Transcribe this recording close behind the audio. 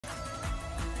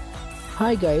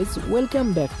Hi guys,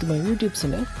 welcome back to my YouTube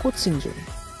channel Coaching Zone.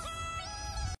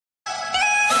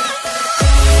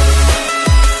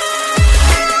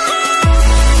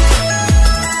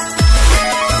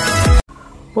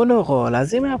 বন্ধুসকল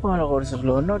আজি মই আপোনালোকৰ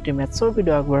লগত মেথছৰ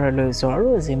ভিডিও আগবঢ়াই লৈছো আৰু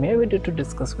আজি মই ভিডিওটো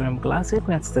ডিসকাস কৰিম ক্লাছ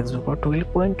 8 মেথছ টেক্সটবুকৰ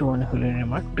 12.1 হলিৰ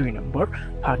মাৰ্ক 2 নম্বৰ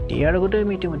ভাগটি ইয়াৰ আগতে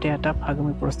আমি ইতিমধ্যে এটা ভাগ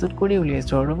আমি প্ৰস্তুত কৰি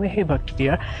উলিয়াইছো আৰু মই সেই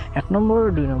ভাগটিৰ 1 নম্বৰ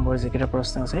আৰু 2 নম্বৰ যিকেইটা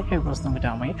প্ৰশ্ন আছে সেই প্ৰশ্নকেইটা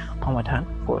আমি সমাধান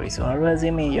কৰিছো আৰু আজি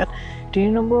আমি ইয়াত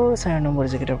 3 নম্বৰ 4 নম্বৰ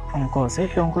যিকেইটা অংক আছে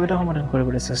সেই অংককেইটা সমাধান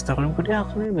কৰিবলৈ চেষ্টা কৰিম গতিকে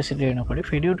আপুনি বেছি দেৰি নকৰি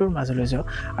ভিডিওটোৰ মাজলৈ যাওক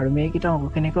আৰু মই এইকেইটা অংক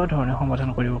কেনেকুৱা ধৰণে সমাধান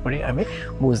কৰিব পাৰি আমি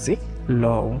বুজি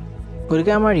লওঁ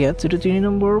গতিকে আমাৰ ইয়াত যেটো 3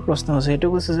 নম্বৰ প্ৰশ্ন আছে এটো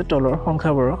কৈছে যে তলৰ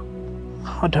সংখ্যাবোৰ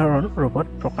সাধাৰণ ৰূপত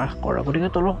প্ৰকাশ কৰা গতিকে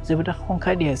তলৰ যেটা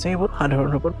সংখ্যা দিয়া আছে এইবোৰ সাধাৰণ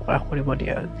ৰূপত প্ৰকাশ কৰিব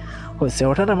দিয়া হৈছে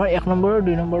অৰ্থাৎ আমাৰ 1 নম্বৰ আৰু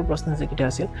 2 নম্বৰ প্ৰশ্ন যেটা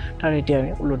আছিল তাৰ এতিয়া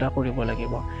আমি উল্টা কৰিব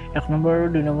লাগিব 1 নম্বৰ আৰু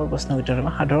 2 নম্বৰ প্ৰশ্নকেইটা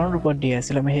আমাৰ সাধাৰণ ৰূপত দিয়া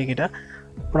আছিল আমি সেইকেইটা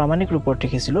প্ৰামাণিক ৰূপত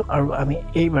লিখিছিলো আৰু আমি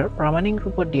এইবাৰ প্ৰামাণিক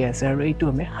ৰূপত দিয়া আছে আৰু এইটো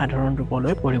আমি সাধাৰণ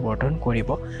ৰূপলৈ পৰিৱৰ্তন কৰিব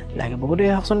লাগিব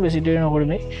গতিকে হাকচন বেছি দেৰি নকৰি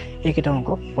আমি এইকেইটা অংক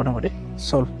প্ৰথমতে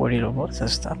সলভ কৰি ল'ব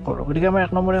চেষ্টা কৰোঁ গতিকে আমাৰ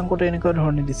 1 নম্বৰ অংকটো এনেকুৱা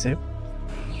ধৰণে দিছে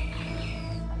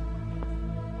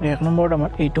 1 নম্বৰত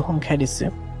আমাৰ এইটো সংখ্যা দিছে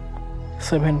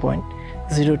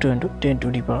 7.02 * 10 to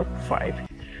the power 5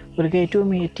 গতিকে এইটো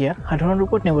আমি এতিয়া সাধাৰণ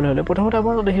ৰূপত নেবলৈ হলে প্ৰথমতে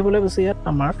আপোনালোকে দেখিবলৈ পাইছে ইয়াত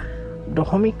আমাৰ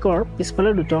দশমিকৰ পিছফালে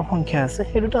দুটা সংখ্যা আছে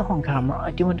সেই দুটা সংখ্যা আমাৰ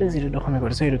ইতিমধ্যে যিটো দশমিক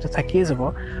আছে সেইটো থাকিয়ে যাব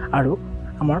আৰু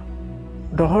আমাৰ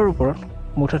 10ৰ ওপৰত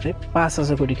মুঠতে 5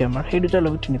 আছে গতিকে আমাৰ সেই দুটা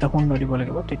লগত তিনিটা শূন্য দিব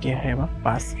লাগিব তেতিয়াহে আমাৰ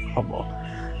 5 হ'ব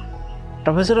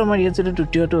তাৰপিছত আমাৰ ইয়াত যেটো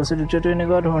দ্বিতীয়টো আছে দ্বিতীয়টো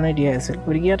এনেকুৱা ধৰণে দিয়া আছে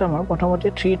গতিকে ইয়াত আমাৰ প্ৰথমতে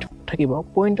 3 থাকিব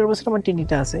পইণ্টৰ পাছত আমাৰ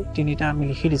তিনিটা আছে তিনিটা আমি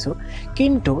লিখি দিছো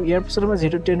কিন্তু ইয়াৰ পিছত আমাৰ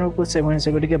যেটো 10ৰ ওপৰত 7 আছে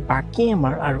গতিকে বাকি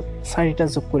আমাৰ আৰু 4টা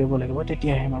যোগ কৰিব লাগিব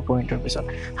তেতিয়াহে আমাৰ পইণ্টৰ পিছত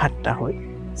 7টা হৈ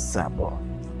যাব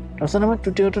তাৰপিছত আমাৰ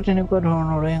তৃতীয়টো তেনেকুৱা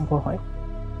ধৰণৰ অংক হয়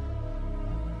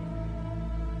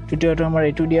তৃতীয়টো আমাৰ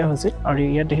এইটো দিয়া হৈছে আৰু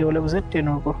ইয়াত দেখিবলৈ পাইছে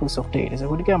 10ৰ ওপৰত সূচকটো এৰিছে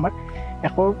গতিকে আমাৰ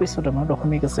 1ৰ পিছত আমাৰ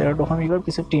দশমিক আছে আৰু দশমিকৰ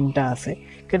পিছত তিনিটা আছে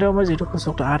কিন্তু আমাৰ যেটো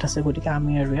সূচকটো 8 আছে গতিকে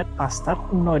আমি আৰু ইয়াত 5টা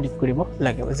শূন্য এডিট কৰিব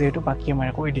লাগিব যেহেতু বাকি আমাৰ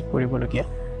একো এডিট কৰিবলগীয়া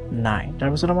নাই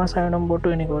তাৰপিছত আমাৰ 4 নম্বৰটো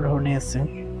এনেকুৱা ধৰণে আছে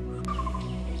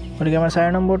গতিকে আমাৰ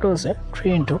 4 নম্বৰটো আছে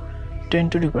 3 * 10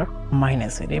 to the power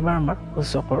 -8 এবাৰ আমাৰ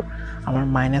সূচকৰ আমাৰ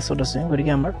মাইনাসত আছে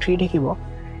গতিকে আমাৰ 3 দেখিব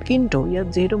কিন্তু ইয়াত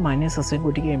যেহেতু মাইনাস আছে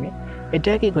গতিকে আমি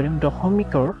এটা কি কৰিম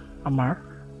দশমিকৰ আমাৰ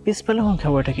পিছফালে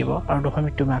সংখ্যাবোৰ থাকিব আৰু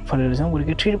দশমিকটো আমি আগফালে লৈ যাম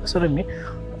গতিকে 3 পিছত আমি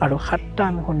আৰু 7টা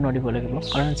আমি শূন্য দিব লাগিব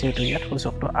কাৰণ যেহেতু ইয়াত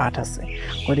সূচকটো 8 আছে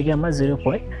গতিকে আমাৰ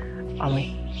 0. আমি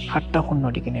 7টা শূন্য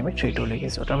দি কিনে আমি 3 টো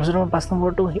লিখিছো তাৰপিছত আমাৰ 5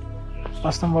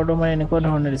 নম্বৰটো আমাৰ এনেকুৱা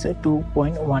ধৰণে দিছে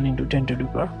 2.1 * 10 to the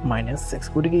power -6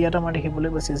 গতিকে ইয়াত আমাৰ দেখিবলৈ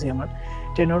পাইছে যে আমাৰ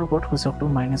 10ৰ ওপৰত সূচকটো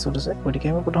মাইনাসত আছে গতিকে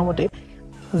আমি প্ৰথমতে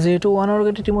যেহেতু 1ৰ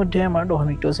গতিৰ মধ্যে আমাৰ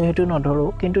দশমিকটো আছে সেইটো নধৰো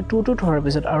কিন্তু 2 টো ধৰাৰ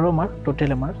পিছত আৰু আমাৰ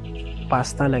টোটাল আমাৰ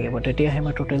 5টা লাগিব তেতিয়াহে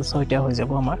আমাৰ টোটাল 6টা হৈ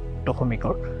যাব আমাৰ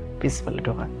দশমিকৰ পিছফালে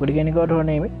থকা গতিকে এনেকুৱা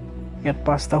ধৰণে আমি ইয়াত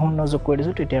 5টা শূন্য যোগ কৰি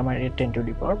দিছো তেতিয়া আমাৰ 10 to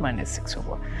the power -6 হ'ব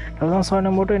তাৰপিছত 6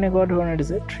 নম্বৰটো এনেকুৱা ধৰণে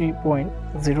দিছে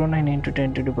 3.09 * 10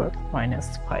 to the power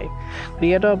 -5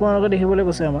 ইয়াত আপোনালোকে দেখিবলৈ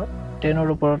পাইছে আমাৰ 10ৰ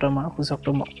ওপৰত আমাৰ সূচকটো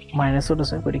মাইনাসত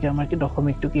আছে গতিকে আমাৰ কি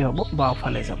দশমিকটো কি হ'ব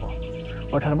বাওঁফালে যাব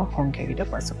অৰ্থাৎ আমাৰ সংখ্যাকেইটা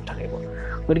পাছত থাকিব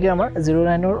গতিকে আমাৰ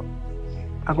 09ৰ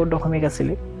আগত দশমিক আছিল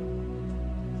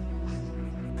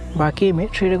বাকি আমি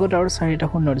 3 আগত আৰু 4টা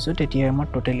শূন্য দিছো তেতিয়া আমাৰ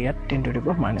টোটাল ইয়াত 10 to the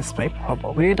power -5 হ'ব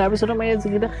গতিকে তাৰ পিছত আমাৰ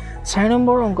যিকেইটা 4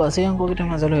 নম্বৰ অংক আছে এই অংককেইটা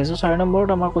মাজলৈ হৈছে 4 নম্বৰত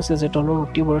আমাৰ কৈছে যে তলৰ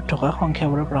উক্তিবোৰত থকা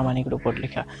সংখ্যাবোৰৰ প্ৰামাণিক ৰূপত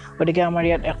লিখা গতিকে আমাৰ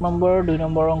ইয়াত 1 নম্বৰ আৰু 2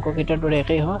 নম্বৰ অংককেইটাৰ দৰে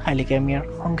একেই হয় খালিকে আমি ইয়াৰ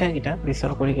সংখ্যাকেইটা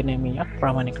বিচাৰ কৰি কিনে আমি ইয়াত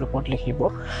প্ৰামাণিক ৰূপত লিখিব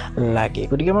লাগে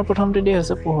গতিকে আমাৰ প্ৰথমতে দিয়া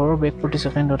হৈছে পোহৰৰ বেগ প্ৰতি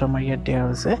ছেকেণ্ডত আমাৰ ইয়াত দিয়া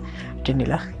হৈছে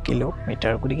 3 লাখ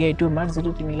কিলোমিটাৰ গতিকে এইটো আমাৰ যেটো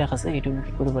 3 লাখ আছে এইটো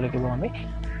কি কৰিব লাগিব আমি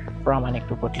প্ৰামাণিক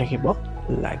ৰূপত লিখিব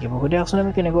লাগিব গতিকে আসলে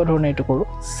আমি কেনেকুৱা ধৰণে এইটো কৰো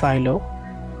চাই লও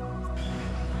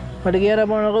গতিকে ইয়াত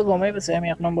আপোনালোকে গমেই পাইছে আমি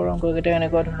 1 নম্বৰ অংককেইটা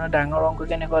এনেকুৱা ধৰণৰ ডাঙৰ অংক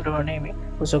কেনেকুৱা ধৰণে আমি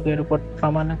সূচকৰ ৰূপত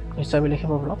প্ৰামাণিক হিচাপে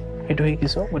লিখিব পাৰো সেইটো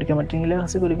শিকিছো গতিকে আমাৰ 3 লাখ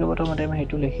আছে গতিকে প্ৰথমতে আমি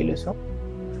সেইটো লিখি লৈছো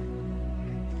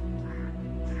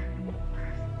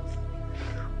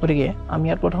গতিকে আমি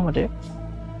ইয়াত প্ৰথমতে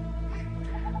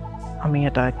আমি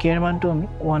এটা কেৰ মানটো আমি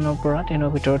 1ৰ পৰা 10ৰ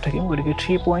ভিতৰত থাকিম গতিকে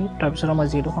 3 পইণ্ট তাৰপিছত আমাৰ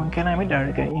যেটো সংখ্যা নাই আমি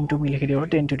ডাইৰেক্ট ইনটু লিখি দিও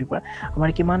 10 to the power আমাৰ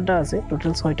কিমানটা আছে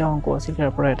টোটাল 6টা অংক আছে তাৰ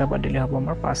পৰা এটা বাদ দিলে হ'ব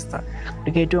আমাৰ 5টা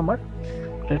গতিকে এইটো আমাৰ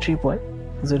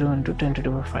 3.01 * 10 to the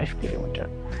power 5 kilometre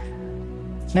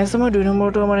next আমাৰ 2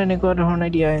 নম্বৰটো আমাৰ এনেকুৱা ধৰণে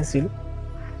দিয়া আছিল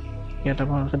ইয়াত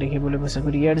আপোনালোকে দেখিবলৈ পাইছে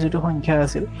গতিকে ইয়াৰ যেটো সংখ্যা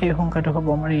আছিল সেই সংখ্যাটো হ'ব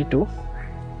আমাৰ এইটো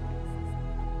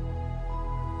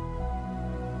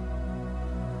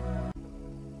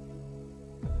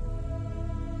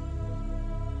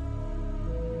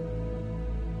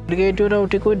গতিকে এইটো এটা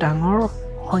অতিকৈ ডাঙৰ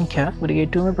সংখ্যা গতিকে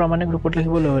এইটো আমি প্ৰামাণিক ৰূপত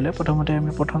লিখিবলৈ হ'লে প্ৰথমতে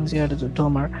আমি প্ৰথম যিটো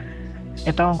আমাৰ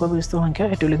এটা অংক বিশিষ্ট সংখ্যা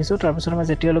সেইটো লিখিছোঁ তাৰপিছত আমাৰ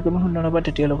যেতিয়ালৈকে আমি শূন্য নাপাওঁ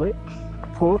তেতিয়ালৈকে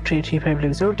 4335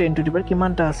 লিখিছোঁ আৰু 10 টু দি পাৱাৰ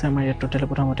কিমানটা আছে আমাৰ ইয়াত টোটেল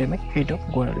প্ৰথমতে আমি সেইটো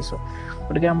গণনা দিছোঁ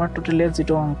গতিকে আমাৰ টোটেলি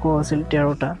যিটো অংক আছিল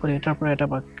 13টা গতিকে তাৰ পৰা এটা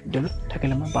বাদ দিলে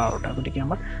থাকিলে আমাৰ 12টা গতিকে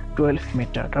আমাৰ 12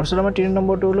 মিটাৰ তাৰপিছত আমাৰ 3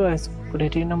 নম্বৰটো লৈ আহিছোঁ গতিকে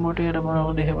 3 নম্বৰটো ইয়াত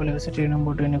আপোনালোকক দেখিবলৈ গৈছে 3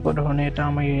 নম্বৰটো এনেকুৱা ধৰণে এটা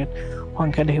আমাৰ ইয়াত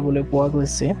সংখ্যা দেখিবলৈ পোৱা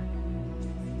গৈছে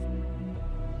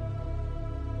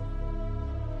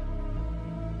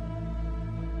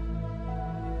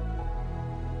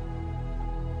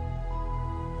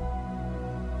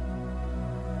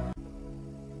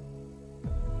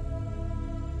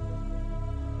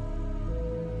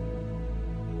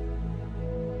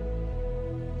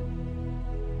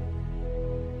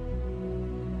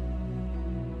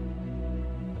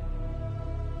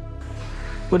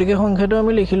গতিকে সংখ্যাটো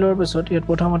আমি লিখি লোৱাৰ পিছত ইয়াত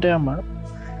প্ৰথমতে আমাৰ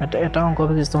এটা অংক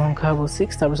বিশিষ্ট সংখ্যা হ'ব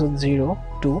 6 তাৰপিছত 0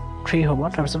 2 3 হ'ব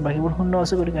তাৰপিছত বাকিবোৰ শূন্য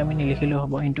আছে গতিকে আমি নিলিখিলেও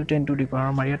হ'ব ইনটু 10 টু দি পাৱাৰ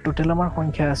আমাৰ ইয়াত টোটেল আমাৰ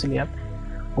সংখ্যা আছিল ইয়াত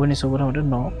গণিছোঁ প্ৰথমতে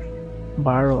 9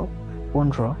 12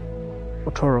 15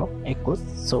 18 21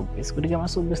 24 গতিকে আমাৰ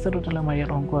 24টা টোটেল আমাৰ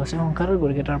ইয়াত অংক আছে সংখ্যাটোৰ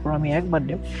গতিকে তাৰ পৰা আমি এক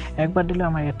বাদ দিলে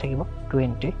আমাৰ ইয়াত থাকিব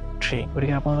 23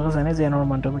 গতিকে আপোনালোকে জানে যে এনৰ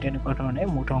মানটো আমি তেনেকুৱা ধৰণে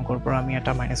মুঠ অংকৰ পৰা আমি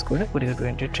এটা মাইনাছ কৰিলে গতিকে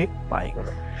 23 পাই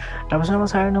গ'লোঁ তাৰপিছত আমাৰ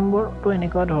 4 নম্বৰটো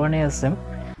এনেকুৱা ধৰণে আছে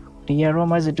ইয়াৰো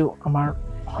আমাৰ যিটো আমাৰ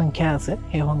সংখ্যা আছে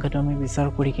সেই সংখ্যাটো আমি বিচাৰ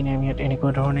কৰি কিনে আমি ইয়াত এনেকুৱা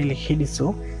ধৰণে লিখি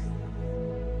দিছোঁ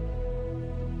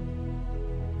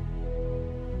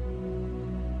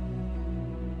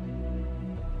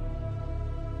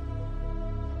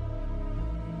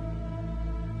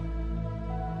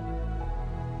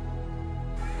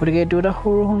গতিকে এইটো এটা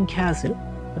সৰু সংখ্যা আছিল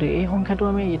গতিকে এই সংখ্যাটো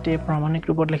আমি এতিয়া প্ৰামাণিক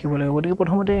ৰূপত লিখিব লাগিব গতিকে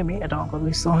প্ৰথমতে আমি এটা অংক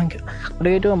বিশিষ্ট সংখ্যা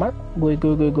গতিকে এইটো আমাৰ গৈ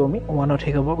আমি 1ত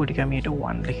শেষ হ'ব গতিকে আমি এইটো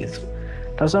 1 লিখিছোঁ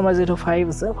তাৰপিছত আমাৰ যিটো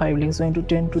 5 আছে 5 লিখিছোঁ ইনটু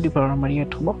 10 টু দি পাৱাৰ আমাৰ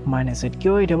ইয়াত হ'ব -8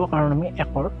 কিয় এইটো হ'ব কাৰণ আমি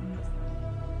একৰ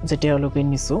যেতিয়ালৈকে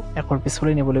নিছোঁ একৰ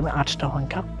পিছলৈ নিবলৈ আমি 8টা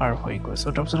সংখ্যা পাৰ হৈ গৈছোঁ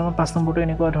তাৰপিছত আমাৰ 5 নম্বৰটো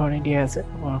এনেকুৱা ধৰণে দিয়া আছে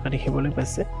আপোনালোকে দেখিবলৈ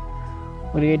পাইছে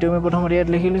গতিকে এইটো আমি প্ৰথমতে ইয়াত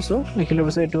লিখি লৈছোঁ লিখি লোৱাৰ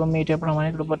পিছত এইটো আমি এতিয়া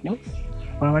প্ৰামাণিক ৰূপত নিম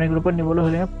প্ৰামাণিক ৰূপত নিবলৈ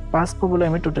হ'লে 5 পাবলৈ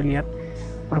আমি টোটেল ইয়াত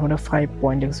প্ৰথমতে 5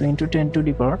 পইণ্ট লিখিছোঁ ইনটু 10 টু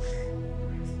দি পাৱাৰ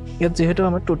ইয়াত যেহেতু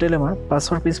আমাৰ টোটেল আমাৰ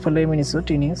 5ৰ পিছফালে আমি নিছোঁ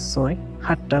 3 6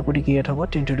 7টা গতিকে ইয়াত হ'ব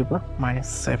 10 টু দি পাৱাৰ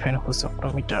 -7 সূচক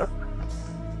মিটাৰ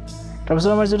তাৰপিছত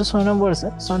আমাৰ যিটো 6 নম্বৰ আছে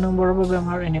 6 নম্বৰৰ বাবে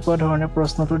আমাৰ এনেকুৱা ধৰণে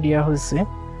প্ৰশ্নটো দিয়া হৈছে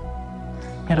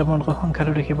ইয়াত আপোনালোকৰ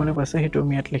সংখ্যাটো দেখিবলৈ পাইছে সেইটো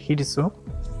আমি ইয়াত লিখি দিছোঁ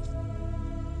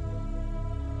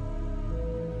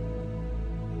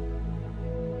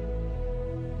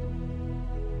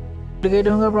গতিকে এইটো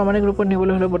সংখ্যা প্ৰামাণিক ৰূপত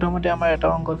নিবলৈ হ'লে প্ৰথমতে আমাৰ এটা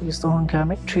অংক বিশিষ্ট সংখ্যা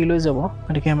আমি 3 লৈ যাব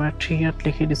গতিকে আমাৰ 3 ইয়াত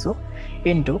লিখি দিছোঁ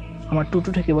ইনটু আমাৰ 2 টো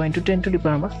থাকিব ইনটু 10 টু দি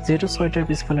পাৱাৰ আমাৰ যেহেতু 6টাৰ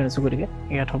পিছফালে আছোঁ গতিকে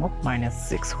ইয়াত হ'ব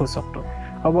 -6 সূচকটো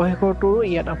অৱশেষৰটো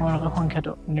ইয়াত আপোনালোকে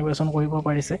সংখ্যাটো নিৰ্বাচন কৰিব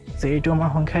পাৰিছে যে এইটো আমাৰ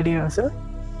সংখ্যা দিয়া আছে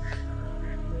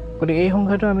গতিকে এই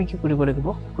সংখ্যাটো আমি কি কৰিব লাগিব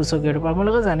সূচকীয়টো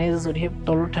আপোনালোকে জানে যে যদি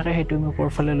তলত থাকে সেইটো আমি ওপৰৰ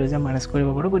ফালে লৈ যাম মাইনাছ কৰিব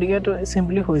পাৰোঁ গতিকে এইটো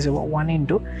চিম্পলি হৈ যাব 1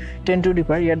 ইনটু 10 টু দি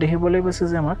পাৱাৰ ইয়াত দেখিবলৈ পাইছে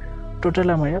যে আমাৰ টোটেল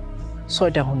আমাৰ ইয়াত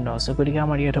 6টা শূন্য আছে গতিকে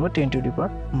আমাৰ ইয়াত হ'ব 10 টু দি পাৱাৰ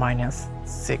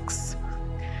 -6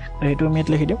 এইটো আমি ইয়াত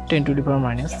লিখি দিম 10 টু দি পাৱাৰ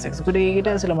 -6 গতিকে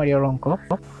এইকেইটা আছিল আমাৰ ইয়াৰ অংক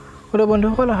গতিকে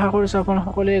বন্ধুসকল আশা কৰিছোঁ আপোনালোক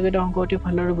সকলোৱে এইকেইটা অংক অতি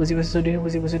ভালদৰে বুজি পাইছে যদিহে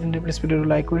বুজি পাইছে তেন্তে প্লিজ ভিডিঅ'টো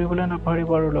লাইক কৰিবলৈ নাপাহৰিব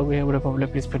আৰু লগ আহিবলৈ পাবলৈ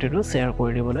প্লিজ ভিডিঅ'টো শ্বেয়াৰ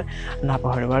কৰি দিবলৈ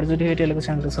নাপাহৰিব আৰু যদি এতিয়ালৈকে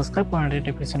চেনেলটো ছাবস্ক্ৰাইব কৰা নাই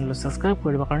তেন্তে প্লিজ চেনেলটো ছাবস্ক্ৰাইব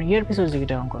কৰিব কাৰণ ইয়াৰ পিছত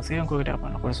যিকেইটা অংক আছে সেই অংককেইটা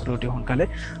আপোনালোকৰ ওচৰত অতি সোনকালে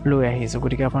লৈ আহিছোঁ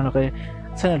গতিকে আপোনালোকে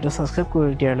চেনেলটো ছাবস্ক্ৰাইব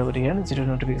কৰি দিয়াৰ লগতে ইয়াৰ যিটো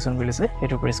নটিফিকেশ্যন বিল আছে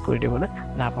সেইটো প্ৰেছ কৰি দিবলৈ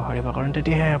নাপাহৰিব কাৰণ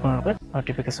তেতিয়াহে আপোনালোকে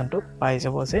নটিফিকেশ্যনটো পাই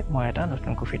যাব যে মই এটা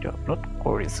নতুনকৈ ভিডিঅ' আপলোড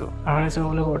কৰিছোঁ আৰু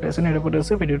সকলোৱে ঘৰতে আছে নিৰাপদে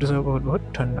আছে ভিডিঅ'টো চাব বহুত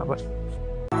ধন্যবাদ